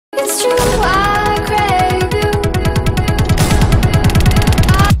It's true, I crave you.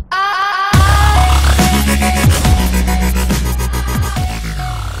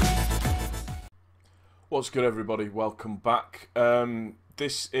 What's good, everybody? Welcome back.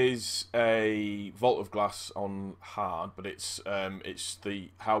 This is a Vault of Glass on hard, but it's the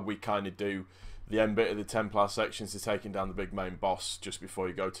how we kind of do the end bit of the Templar sections to taking down the big main boss just before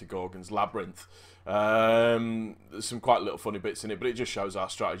you go to Gorgon's Labyrinth. There's some quite little funny bits in it, but it just shows our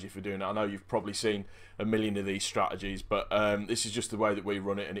strategy for doing it. I know you've probably seen a million of these strategies, but this is just the way that we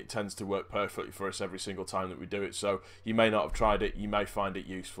run it, and it tends to work perfectly for us every single time that we do it. So you may not have tried it, you may find it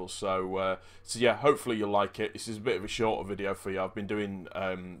useful. So yeah, hopefully you'll like it. This is a bit of a shorter video for you. I've been doing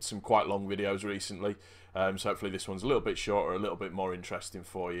some quite long videos recently. So hopefully this one's a little bit shorter, a little bit more interesting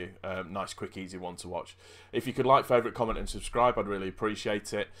for you. Nice, quick, easy one to watch. If you could like, favourite, comment and subscribe, I'd really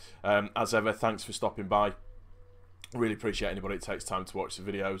appreciate it. As ever, thanks for stopping by. Really appreciate anybody that takes time to watch the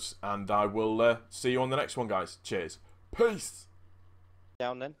videos. And I will see you on the next one, guys. Cheers. Peace.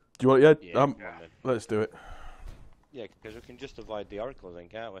 Down then? Do you want it? Yeah, let's do it. Yeah, because we can just avoid the Oracle then,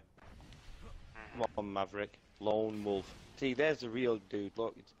 can't we? Come on, Maverick. Lone Wolf. See, there's the real dude.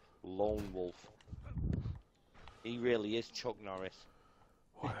 Look, it's Lone Wolf. He really is Chuck Norris.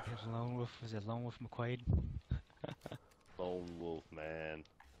 Whatever. Lone Wolf, was it Lone Wolf McQuaid? Lone Wolf, man.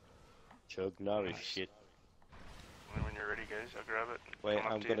 Chuck Norris shit. When you're ready, guys, I'll grab it. Wait,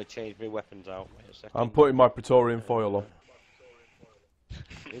 I'm gonna change my weapons out. Wait a second. I'm putting my Praetorian foil on.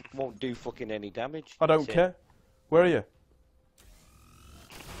 It won't do fucking any damage. I don't care. Where are you?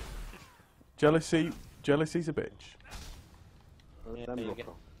 Jealousy's a bitch. Yeah,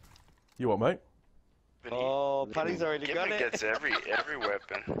 You what, mate? Oh, Paddy's already got Gimmick it. gets every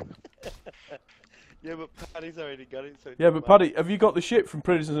weapon. Yeah, but Paddy's already got it. So Yeah, but Paddy, have you got the shit from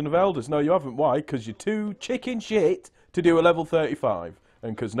Prisoners of Elders? No, you haven't. Why? Because you're too chicken shit to do a level 35.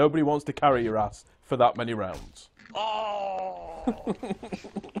 And because nobody wants to carry your ass for that many rounds. Oh!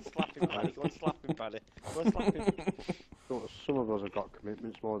 Slap him, Paddy. Go and slap him, Paddy. Go and slap him. Some of us have got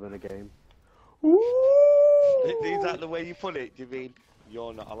commitments more than a game. Ooh! Is that the way you put it? Do you mean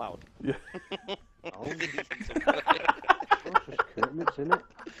you're not allowed? Yeah. Oh, it's just commitments, isn't it?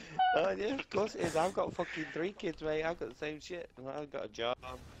 Oh yeah, of course it is. I've got fucking 3 kids, mate. I've got the same shit. I've got a job.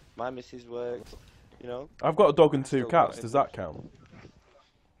 My missus works. You know. I've got a dog and 2 Still cats. got Does it. that count?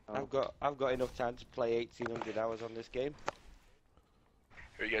 I've got enough time to play 1800 hours on this game.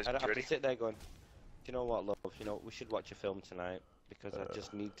 Are you guys I don't have ready? to sit there going, you know what, love? You know, we should watch a film tonight because I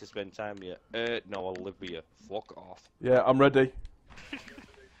just need to spend time with you. No, I'll live with you. Fuck off. Yeah, I'm ready.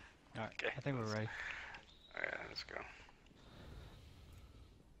 Alright, Okay. I think we're ready. Alright, let's go.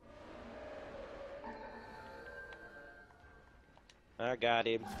 I got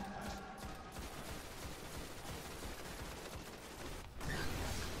him.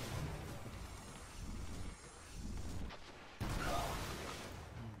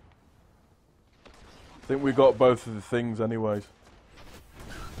 I think we got both of the things anyways.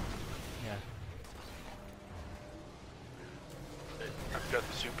 Yeah. I've got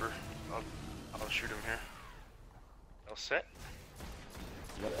the super. I'll shoot him here. All set.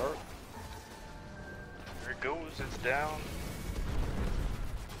 Yep. There it goes. It's down.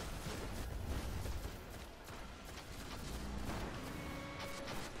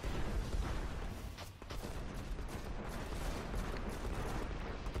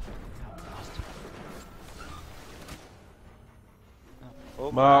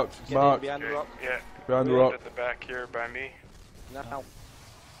 Oh, Marked, get in marked. behind the Okay, rock. yeah. Behind the Right rock. at the back here by me. Now.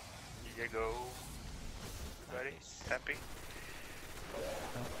 Here you go. Ready? Happy? Oh,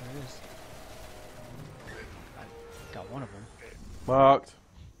 there it is. I got one of them. Marked.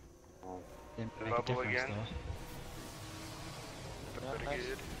 Didn't The make a bubble difference again. though. Pretty nice.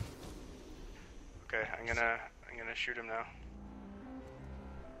 good. Okay, I'm gonna shoot him now.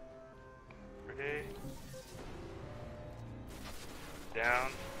 Ready?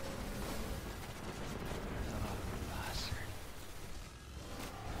 Down. Oh, bastard.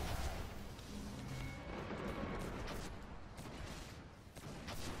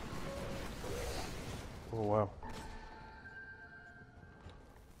 Oh wow.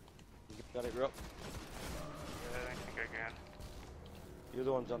 You got it, Rock. Yeah, I think I can. The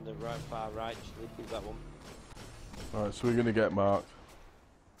other one's on the right, far right. Just leave that one. Alright, so we're gonna get marked.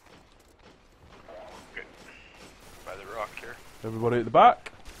 Good. By the rock here. Everybody at the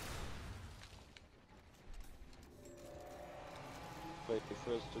back. Wait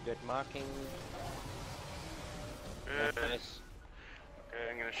for us to get marking. Good. Nice.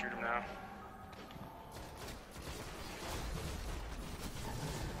 Okay, I'm gonna shoot him now.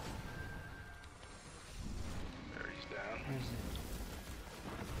 There, he's down. Where is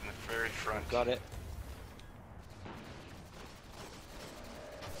it? right front. Got it.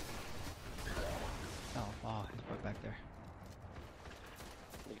 Oh, wow, he's right back there.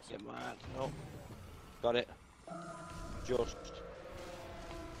 Get mad. No. Got it. Just.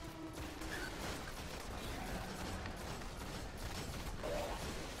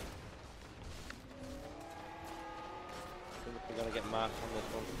 We're gonna get marked on this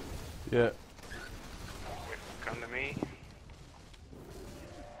one. Yeah. Wait, come to me.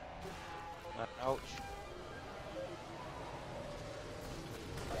 Ouch.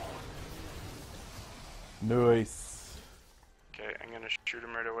 Nice. Okay, I'm gonna shoot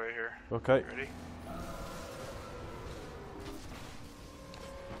him right away here. Okay. Ready?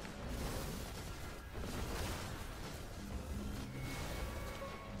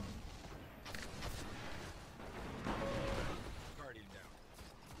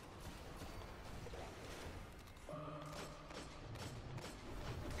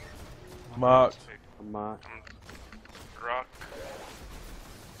 Marked. I'm marked. Rock.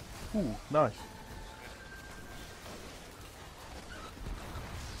 Ooh, nice.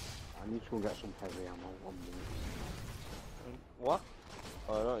 I need to go get some heavy ammo. 1 minute. What?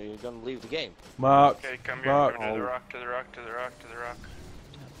 Oh no, you're gonna leave the game. Marked. Okay, come here. Marked. Come to the rock, to the rock, to the rock, to the rock.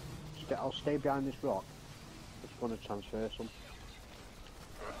 I'll stay behind this rock. Just want to transfer some.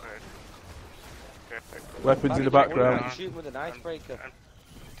 Okay. Weapons in the Barry, background. Shoot him with an icebreaker. I'm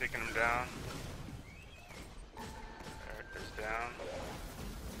taking him down. There, it's down.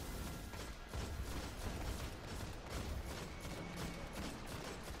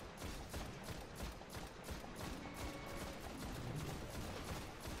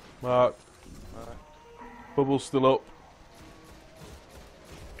 Marked. Alright. Bubble's still up.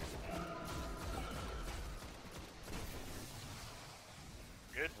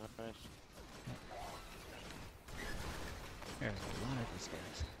 Good. Alright. There's a lot of these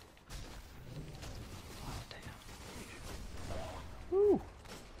guys. Oh, damn. Woo.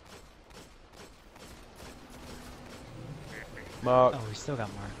 Marked. Oh, we still got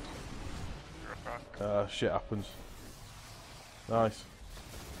marked. Rock. Shit happens. Nice.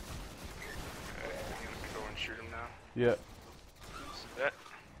 Okay, I'm gonna go and shoot him now. Yeah. That.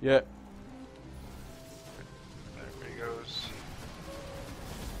 Yeah. There he goes.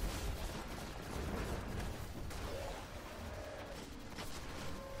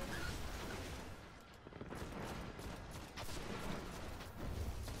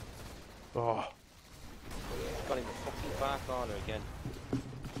 Oh. Got him fucking far corner again.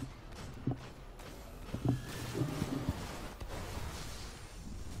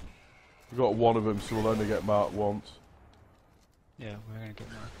 We got one of them, so we'll only get marked once. Yeah, we're gonna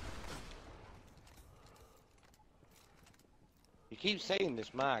get marked. You keep saying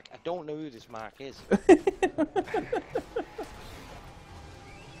this Mark. I don't know who this Mark is. Hey,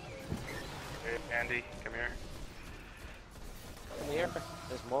 Andy, come here. Come here.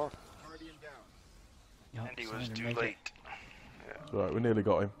 There's more. Yup, Andy so was I'm too gonna make it. late. Right, we nearly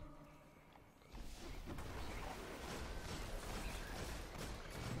got him.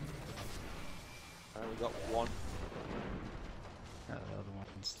 Alright, we got one. Oh, the other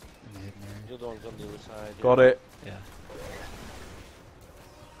one's in the hidden area. The other one's on the other side. Got it. Yeah.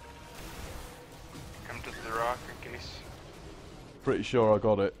 Come to the rock in case. Pretty sure I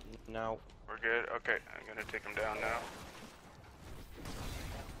got it. Now. We're good. Okay, I'm gonna take him down now.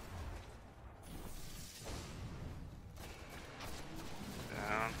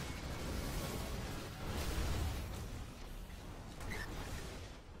 Down.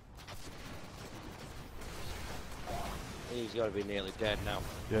 He's got to be nearly dead now.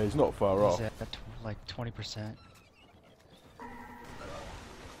 Yeah, he's not far He's off. at like 20%.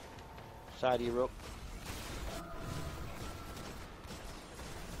 Side of you up.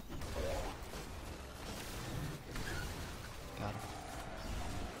 Got him.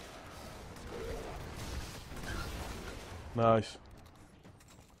 Nice.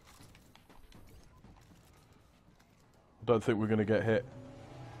 I don't think we're going to get hit.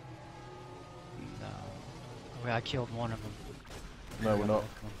 No. Well, I killed one of them. No, we're not.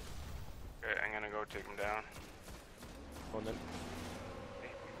 Okay, I'm gonna go take him down. One then.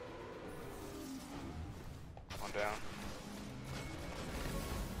 One down.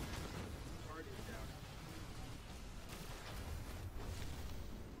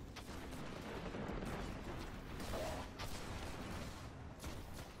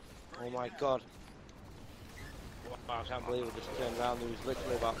 Oh my god. Wow, I can't believe it just turned around. There was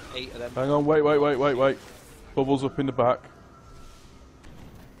literally about 8 of them. Hang on, wait. Bubbles up in the back.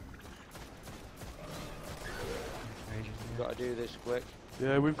 Got to do this quick.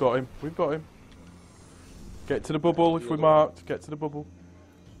 Yeah, we've got him. Get to the bubble if we're marked. Get to the bubble.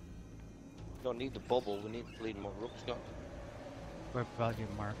 Don't need the bubble, we need the bleeding more rooks got. We're about to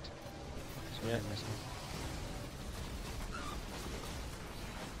get marked. So Yeah. we're missing.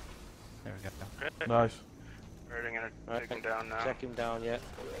 There we go. Okay. Nice. Alright, I'm gonna Right, take him down now. Check him down, yeah.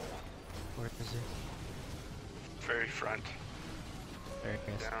 Where is he? Very front. There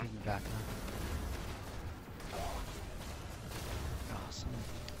he is. Down. He's in the back now. Oh, someone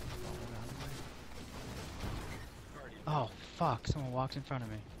oh, fuck. Someone walked in front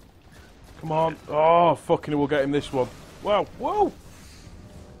of me. Come on. Oh, fucking we'll get him this one. Wow, whoa!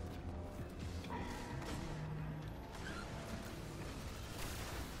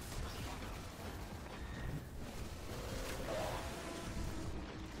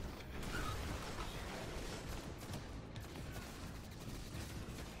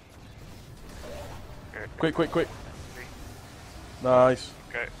 Okay. Quick. Nice.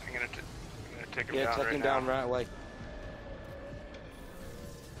 Okay, I'm gonna take him Yeah, down take right him now. down right away.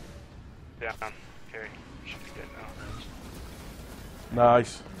 Down. Okay, should be dead now.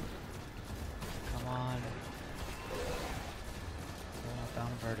 Nice. Come on. Oh, I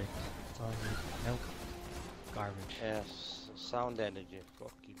found a verdict. That's all I need. Nope. Garbage. Yes, sound energy.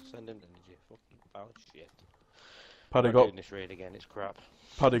 Fucking send him energy. Fucking foul shit. Paddy I'm got doing this raid again, it's crap.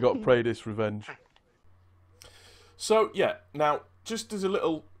 Praedis revenge. So yeah, now just as a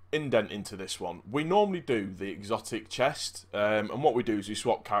little indent into this one, we normally do the exotic chest, and what we do is we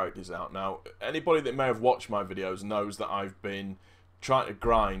swap characters out. Now, anybody that may have watched my videos knows that I've been trying to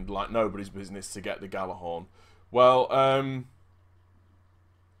grind like nobody's business to get the Galahorn. Well,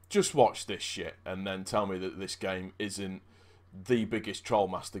 just watch this shit and then tell me that this game isn't the biggest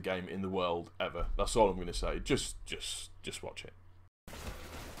Trollmaster game in the world ever. That's all I'm going to say. Just watch it.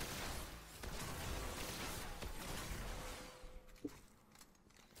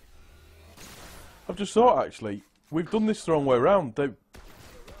 I've just thought, actually, we've done this the wrong way around. Do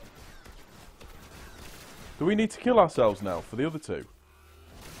we need to kill ourselves now for the other two?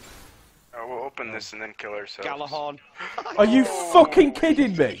 We'll open this and then kill ourselves. Galahorn! Are you fucking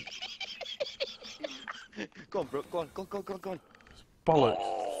kidding me? Go on, Brooke, go on.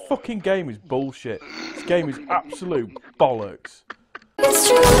 Bollocks. Fucking game is bullshit. This game is absolute bollocks. It's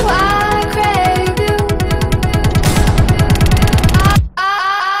true, I crave